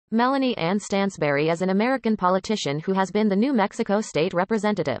Melanie Stansbury is an American politician who has been the New Mexico State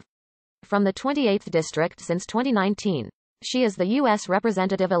Representative from the 28th District since 2019. She is the U.S.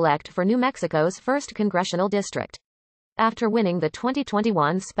 Representative-elect for New Mexico's 1st Congressional District, after winning the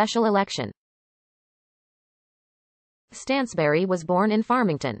 2021 special election. Stansbury was born in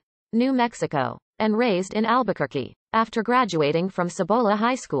Farmington, New Mexico, and raised in Albuquerque. After graduating from Cibola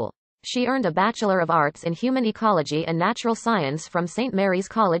High School, she earned a Bachelor of Arts in Human Ecology and Natural Science from St. Mary's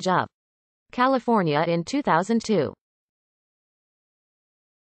College of California in 2002.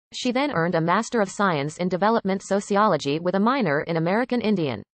 She then earned a Master of Science in Development Sociology with a minor in American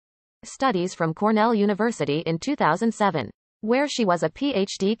Indian Studies from Cornell University in 2007, where she was a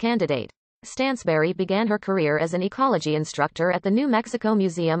PhD candidate. Stansbury began her career as an ecology instructor at the New Mexico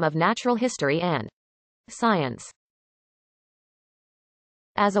Museum of Natural History and Science.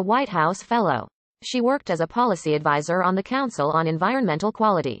 As a White House Fellow, she worked as a policy advisor on the Council on Environmental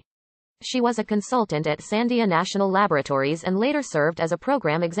Quality. She was a consultant at Sandia National Laboratories and later served as a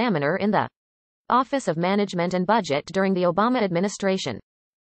program examiner in the Office of Management and Budget during the Obama administration.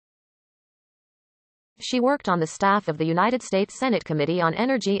 She worked on the staff of the United States Senate Committee on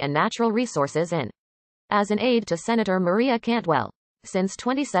Energy and Natural Resources and as an aide to Senator Maria Cantwell. Since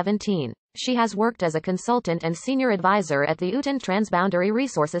 2017, she has worked as a consultant and senior advisor at the Uten Transboundary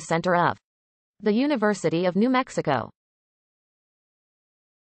Resources Center of the University of New Mexico.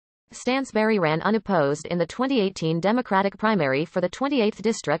 Stansbury ran unopposed in the 2018 Democratic primary for the 28th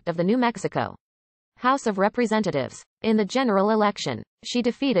District of the New Mexico House of Representatives. In the general election, she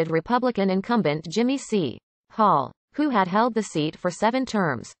defeated Republican incumbent Jimmy C. Hall, who had held the seat for 7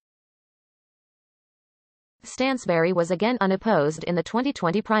 terms. Stansbury was again unopposed in the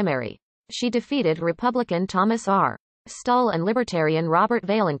 2020 primary. She defeated Republican Thomas R. Stull and Libertarian Robert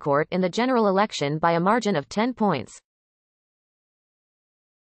Vaillancourt in the general election by a margin of 10 points.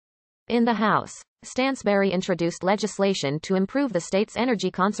 In the House, Stansbury introduced legislation to improve the state's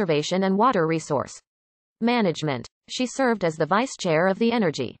energy conservation and water resource management. She served as the vice chair of the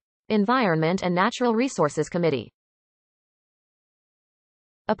Energy, Environment and Natural Resources Committee.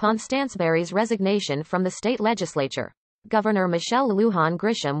 Upon Stansbury's resignation from the state legislature, Governor Michelle Lujan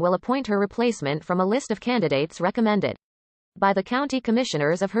Grisham will appoint her replacement from a list of candidates recommended by the county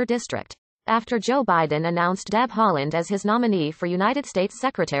commissioners of her district, after Joe Biden announced Deb Haaland as his nominee for United States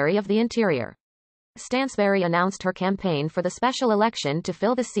Secretary of the Interior. Stansbury announced her campaign for the special election to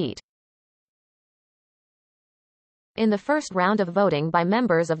fill the seat. In the first round of voting by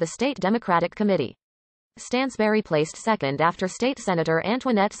members of the State Democratic Committee, Stansbury placed second after State Senator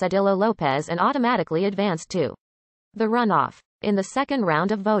Antoinette Sedillo Lopez and automatically advanced to the runoff. In the second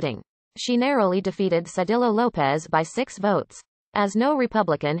round of voting, she narrowly defeated Sedillo Lopez by 6 votes. As no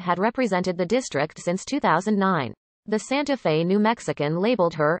Republican had represented the district since 2009, the Santa Fe New Mexican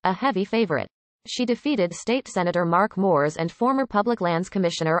labeled her a heavy favorite. She defeated State Senator Mark Moores and former Public Lands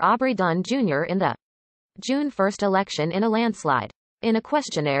Commissioner Aubrey Dunn Jr. in the June 1 election in a landslide. In a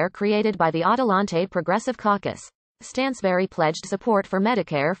questionnaire created by the Adelante Progressive Caucus, Stansbury pledged support for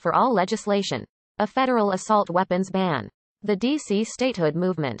Medicare for All legislation, a federal assault weapons ban, the D.C. statehood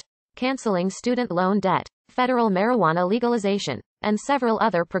movement, canceling student loan debt, federal marijuana legalization, and several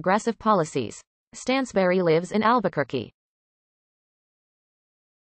other progressive policies. Stansbury lives in Albuquerque,